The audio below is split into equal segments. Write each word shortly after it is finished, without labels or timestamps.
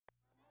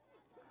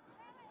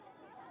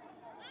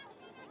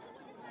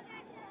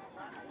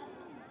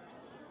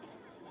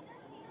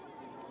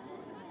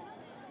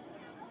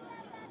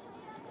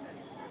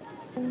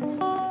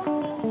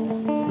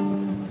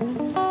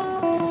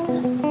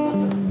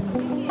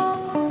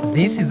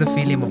This is a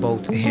film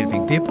about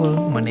helping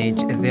people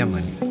manage their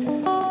money.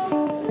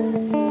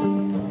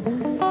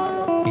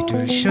 It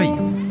will show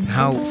you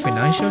how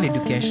financial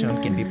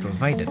education can be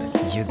provided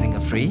using a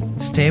free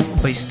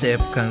step-by-step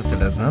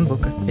counselor's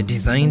handbook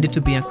designed to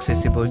be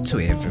accessible to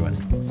everyone.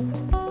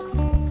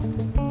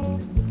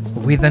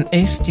 With an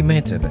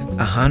estimated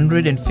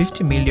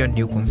 150 million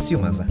new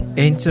consumers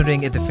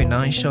entering the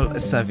financial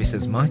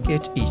services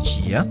market each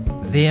year,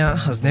 there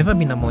has never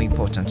been a more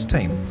important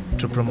time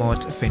to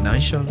promote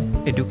financial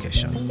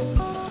education.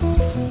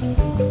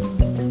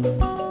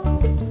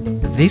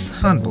 This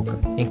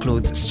handbook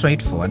includes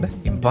straightforward,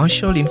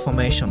 impartial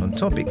information on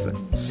topics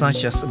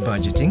such as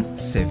budgeting,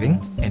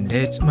 saving, and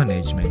debt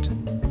management.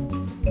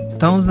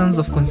 Thousands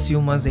of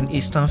consumers in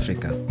East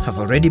Africa have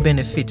already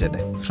benefited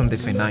from the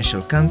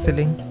financial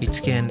counseling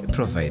it can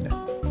provide.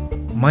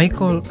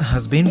 Michael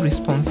has been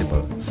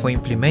responsible for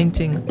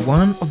implementing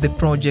one of the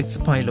project's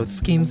pilot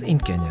schemes in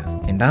Kenya,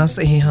 and as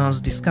he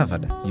has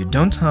discovered, you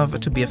don't have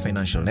to be a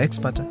financial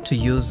expert to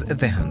use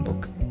the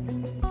handbook.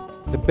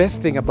 The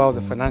best thing about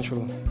the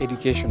financial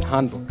education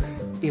handbook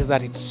is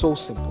that it's so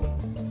simple.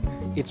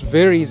 It's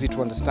very easy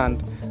to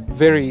understand,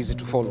 very easy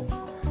to follow.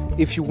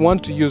 If you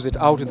want to use it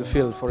out in the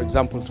field, for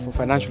example, for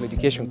financial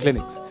education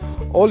clinics,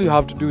 all you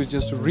have to do is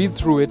just to read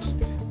through it,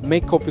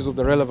 make copies of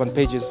the relevant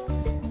pages,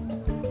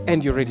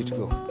 and you're ready to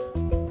go.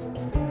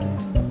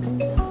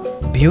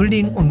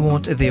 Building on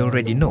what they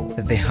already know,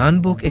 the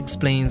handbook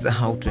explains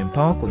how to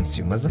empower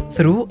consumers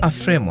through a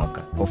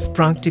framework of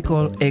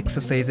practical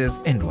exercises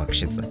and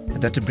worksheets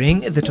that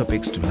bring the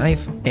topics to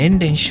life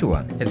and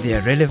ensure they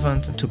are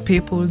relevant to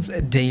people's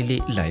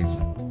daily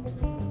lives.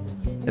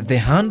 The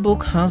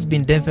handbook has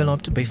been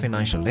developed by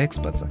financial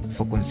experts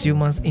for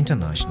Consumers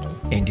International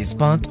and is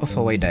part of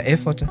a wider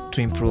effort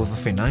to improve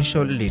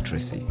financial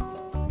literacy.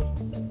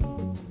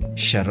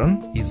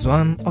 Sharon is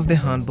one of the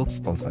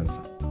handbook's authors.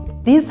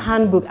 This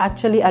handbook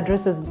actually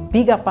addresses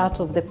bigger part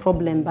of the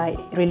problem by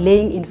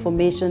relaying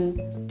information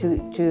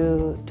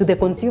to the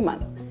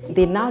consumers.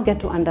 They now get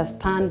to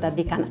understand that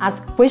they can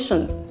ask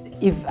questions.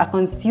 If a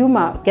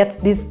consumer gets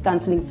these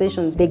counseling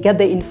sessions, they get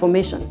the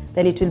information,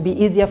 then it will be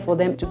easier for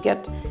them to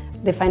get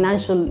the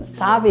financial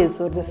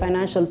service or the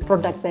financial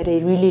product that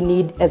they really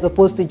need, as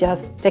opposed to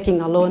just taking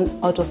a loan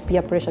out of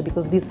peer pressure,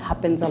 because this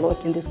happens a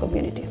lot in these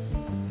communities.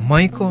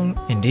 Michael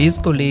and his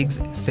colleagues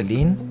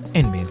Celine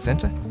and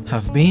Millicent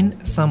have been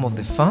some of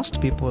the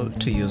first people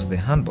to use the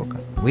handbook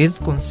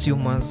with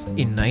consumers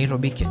in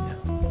Nairobi, Kenya.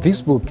 This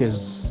book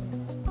is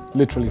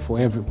literally for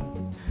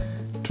everyone.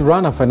 To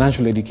run a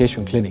financial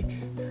education clinic,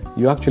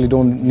 you actually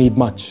don't need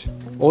much.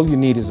 All you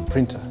need is a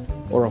printer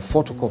or a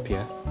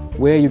photocopier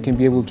where you can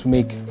be able to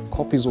make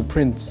copies or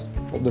prints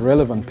of the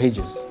relevant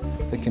pages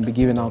that can be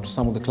given out to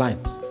some of the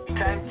clients.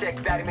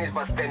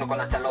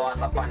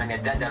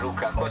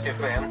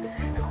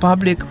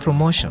 Public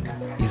promotion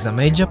is a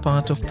major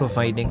part of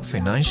providing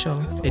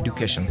financial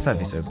education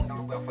services.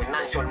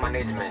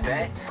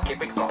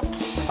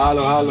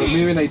 Halo,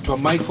 mimi naitwa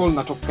Michael,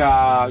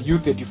 natoka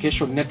Youth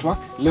Education Network.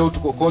 Leo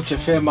tuko Coach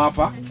FM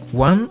hapa.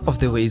 One of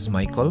the ways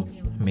Michael,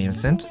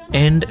 Millicent,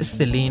 and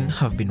Celine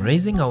have been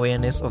raising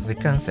awareness of the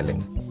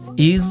counseling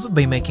is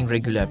by making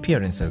regular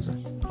appearances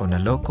on a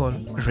local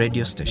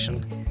radio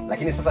station.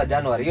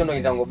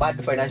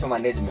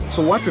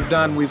 So what we've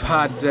done, we've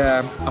had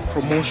a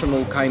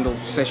promotional kind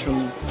of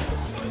session.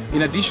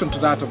 In addition to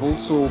that, I've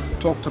also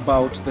talked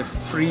about the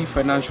free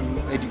financial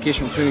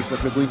education clinics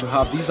that we're going to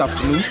have this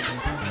afternoon,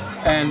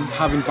 and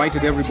have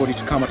invited everybody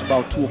to come at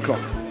about 2 o'clock.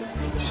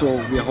 So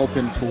we're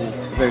hoping for a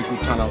very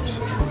good turnout.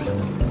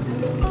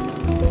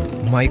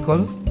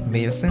 Michael,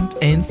 Millicent,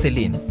 and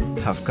Celine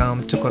have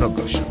come to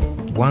Korogosho,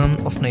 one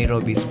of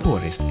Nairobi's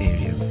poorest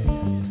areas.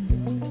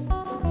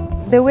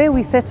 The way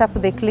we set up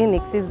the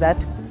clinics is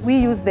that we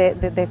use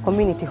the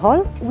community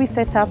hall. We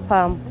set up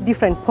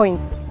different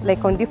points,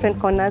 like on different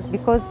corners,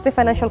 because the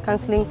financial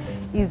counseling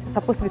is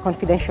supposed to be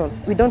confidential.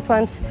 We don't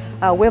want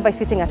whoever is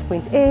sitting at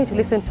point A to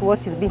listen to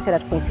what is being said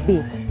at point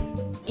B.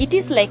 It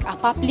is like a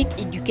public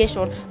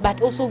education,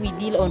 but also we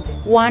deal on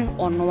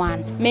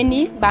one-on-one.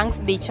 Many banks,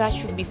 they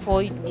charge you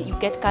before you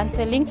get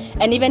counseling,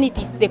 and even it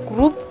is the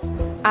group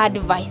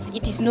advice.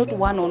 It is not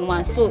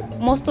one-on-one. So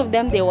most of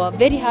them, they were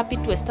very happy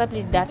to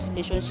establish that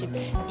relationship.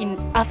 In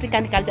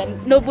African culture,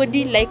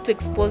 nobody likes to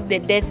expose the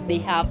debts they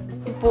have.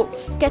 People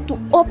get to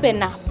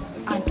open up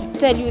and to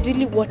tell you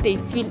really what they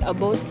feel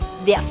about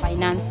their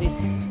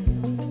finances.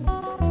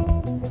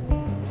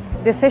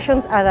 The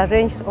sessions are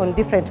arranged on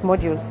different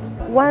modules.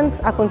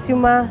 Once a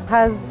consumer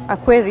has a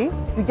query,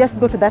 you just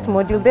go to that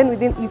module. Then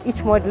within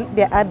each module,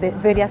 there are the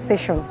various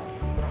sessions.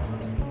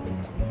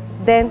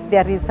 Then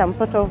there is some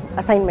sort of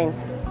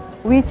assignment,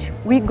 which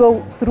we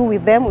go through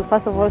with them. We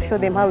first of all show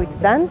them how it's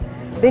done.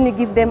 Then you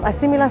give them a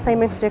similar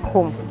assignment to take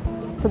home,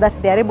 so that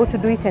they are able to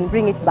do it and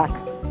bring it back.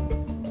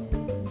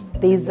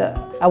 There is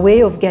a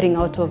way of getting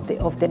out of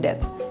the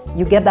debts.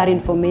 You get that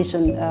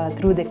information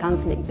through the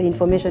counseling. The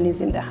information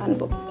is in the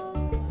handbook.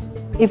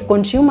 If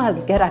consumers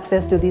get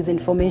access to this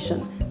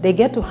information, They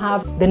get to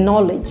have the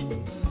knowledge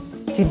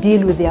to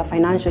deal with their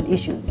financial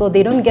issues, so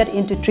they don't get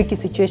into tricky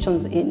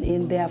situations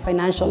in their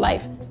financial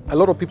life. A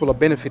lot of people are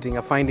benefiting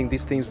and finding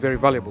these things very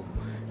valuable,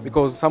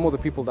 because some of the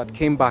people that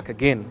came back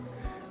again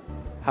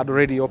had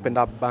already opened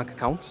up bank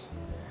accounts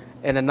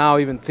and are now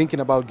even thinking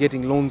about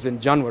getting loans in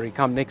January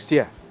come next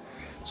year.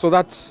 So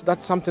that's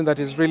something that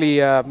is really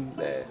a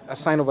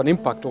sign of an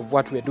impact of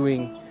what we're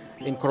doing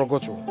in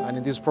Korogocho and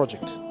in this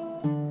project.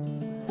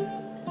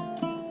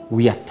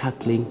 We are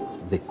tackling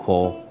the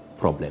core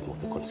problem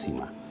of the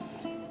consumer.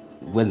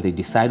 When they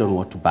decide on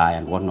what to buy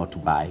and what not to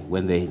buy,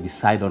 when they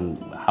decide on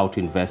how to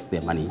invest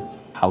their money,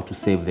 how to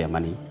save their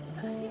money,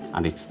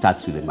 and it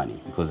starts with the money,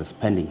 because the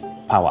spending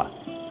power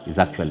is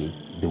actually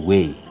the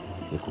way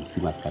the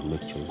consumers can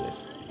make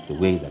choices. It's the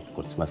way that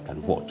consumers can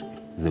vote.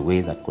 It's the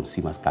way that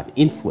consumers can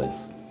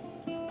influence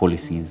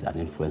policies and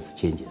influence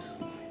changes.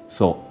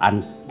 So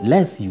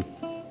unless you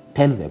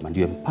tell them and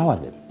you empower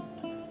them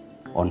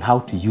on how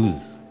to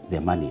use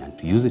their money and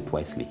to use it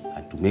wisely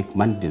and to make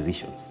money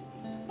decisions,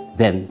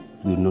 then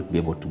we will not be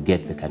able to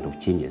get the kind of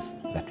changes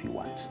that we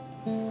want.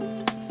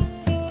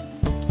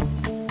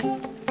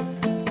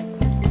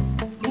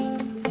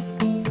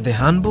 The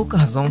handbook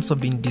has also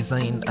been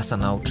designed as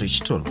an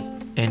outreach tool,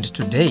 and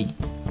today,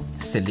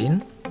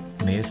 Celine,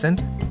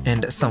 Millicent,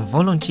 and some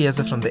volunteers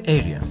from the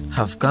area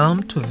have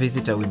come to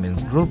visit a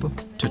women's group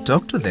to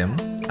talk to them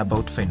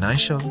about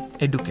financial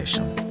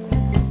education.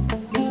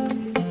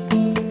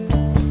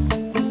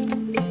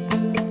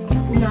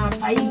 Kuna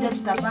faida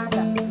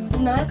tutapata.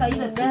 Unaweka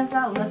ile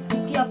pesa,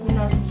 unasikia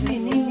kuna sijui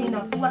nini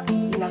inakuwa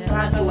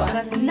inakatwa.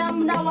 Na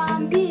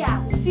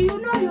mnawaambia, see, you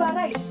know you are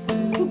right.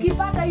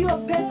 Tukipata hiyo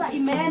pesa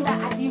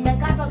imeenda ati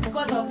imekatwa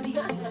because of this.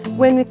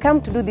 When we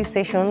come to do these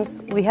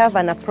sessions, we have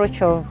an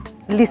approach of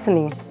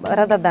listening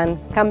rather than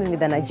coming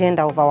with an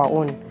agenda of our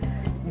own.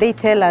 They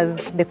tell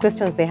us the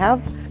questions they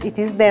have. It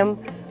is them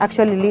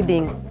actually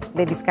leading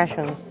the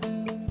discussions.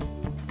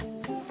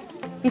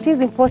 It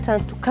is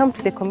important to come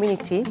to the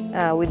community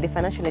with the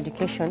financial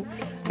education,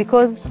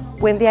 because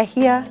when they are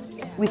here,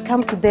 we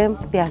come to them,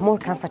 they are more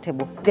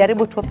comfortable. They are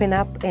able to open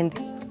up and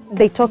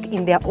they talk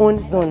in their own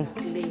zone.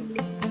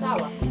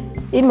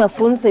 Hii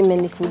mafunzo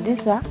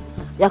imenifundisha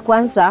ya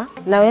kwanza,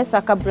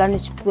 naweza kabla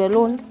nichukue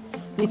loan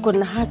niko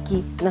na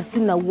haki na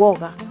sina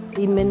uoga.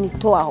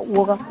 Imenitoa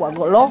uoga kwa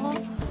roho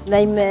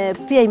na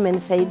pia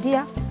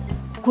imenisaidia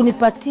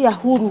kunipatia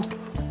huru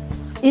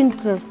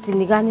interest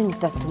ni gani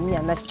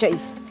nitatumia na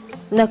choice,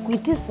 na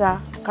kuitisha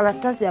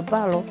karatasi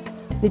ambalo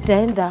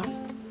nitaenda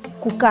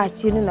kukaa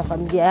chini na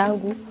familia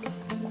yangu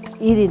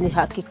ili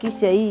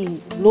nihakikishe hii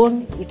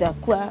loan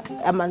itakuwa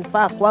ya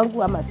manufaa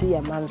kwangu ama si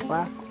ya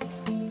manufaa.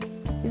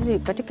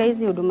 Katika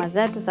hizi huduma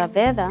zetu za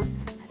fedha,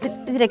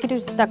 zile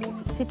kitu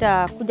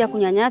sitakuja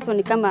kunyanyaswa,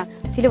 ni kama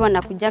vile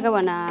wanakujaga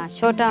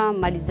wanashota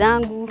mali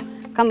zangu.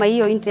 Kama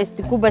hiyo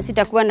interest kubwa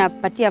sitakuwa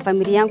napatia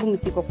familia yangu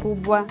mzigo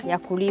kubwa ya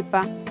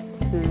kulipa.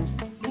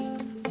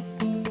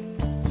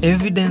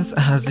 Evidence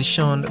has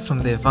shown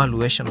from the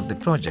evaluation of the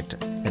project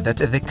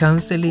that the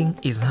counseling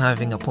is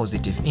having a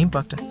positive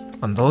impact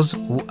on those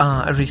who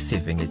are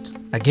receiving it.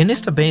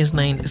 Against a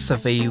baseline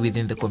survey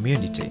within the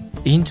community,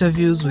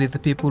 interviews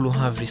with people who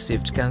have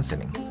received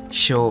counseling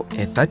show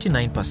a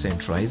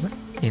 39% rise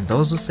in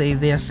those who say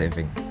they are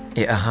saving,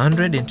 a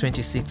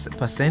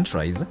 126%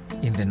 rise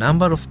in the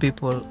number of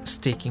people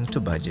sticking to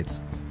budgets,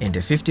 and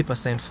a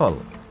 50% fall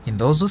in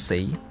those who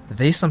say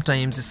they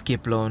sometimes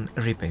skip loan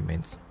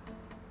repayments.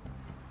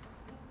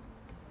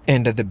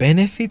 And the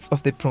benefits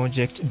of the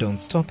project don't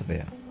stop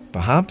there.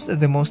 Perhaps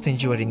the most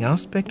enduring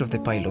aspect of the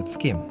pilot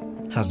scheme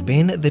has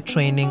been the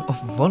training of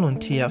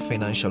volunteer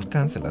financial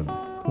counselors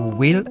who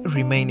will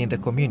remain in the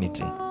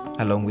community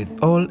along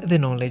with all the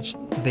knowledge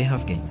they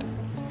have gained.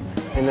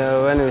 You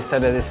know, when we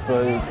started this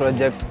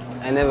project,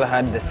 I never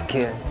had the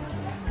skill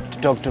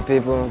to talk to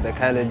people, the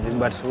college,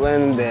 but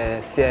when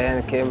the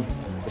CIN came,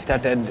 we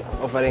started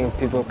offering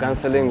people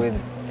counseling with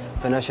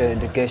financial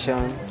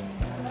education.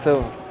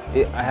 So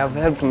I have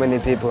helped many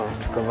people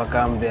to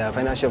overcome their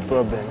financial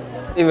problem.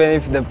 Even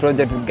if the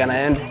project is gonna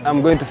end,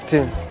 I'm going to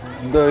still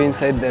go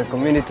inside the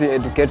community,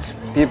 educate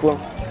people,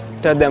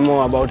 tell them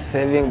more about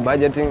saving,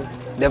 budgeting,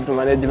 debt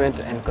management,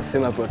 and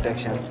consumer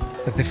protection.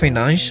 The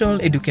Financial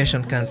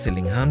Education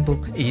Counseling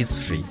Handbook is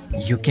free.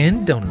 You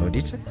can download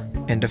it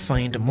and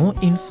find more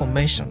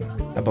information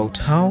about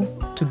how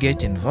to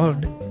get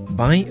involved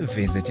by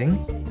visiting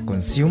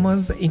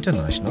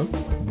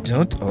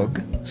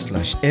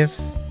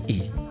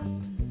consumersinternational.org/FE.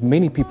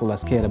 Many people are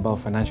scared about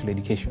financial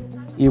education.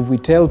 If we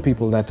tell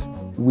people that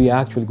we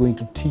are actually going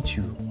to teach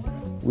you,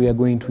 we are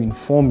going to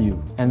inform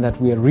you, and that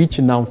we are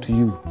reaching out to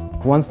you,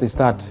 once they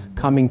start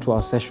coming to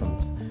our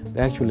sessions, they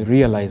actually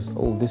realize,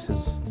 oh, this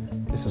is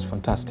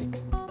fantastic.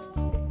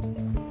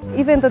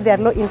 Even though they are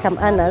low-income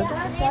earners,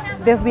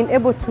 they've been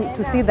able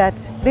to see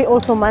that they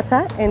also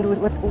matter, and with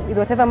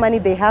whatever money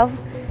they have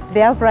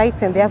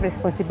rights and they have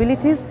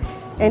responsibilities.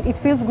 And it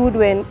feels good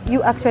when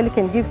you actually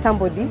can give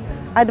somebody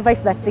advice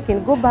that they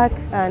can go back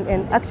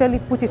and actually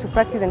put it to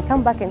practice and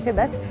come back and say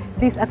that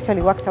this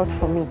actually worked out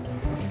for me.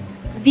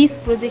 this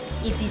project,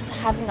 it is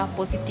having a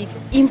positive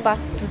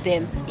impact to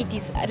them. It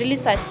is really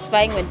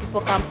satisfying when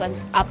people come and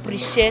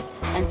appreciate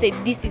and say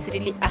this is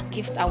really a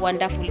gift, a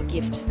wonderful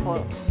gift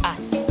for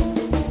us.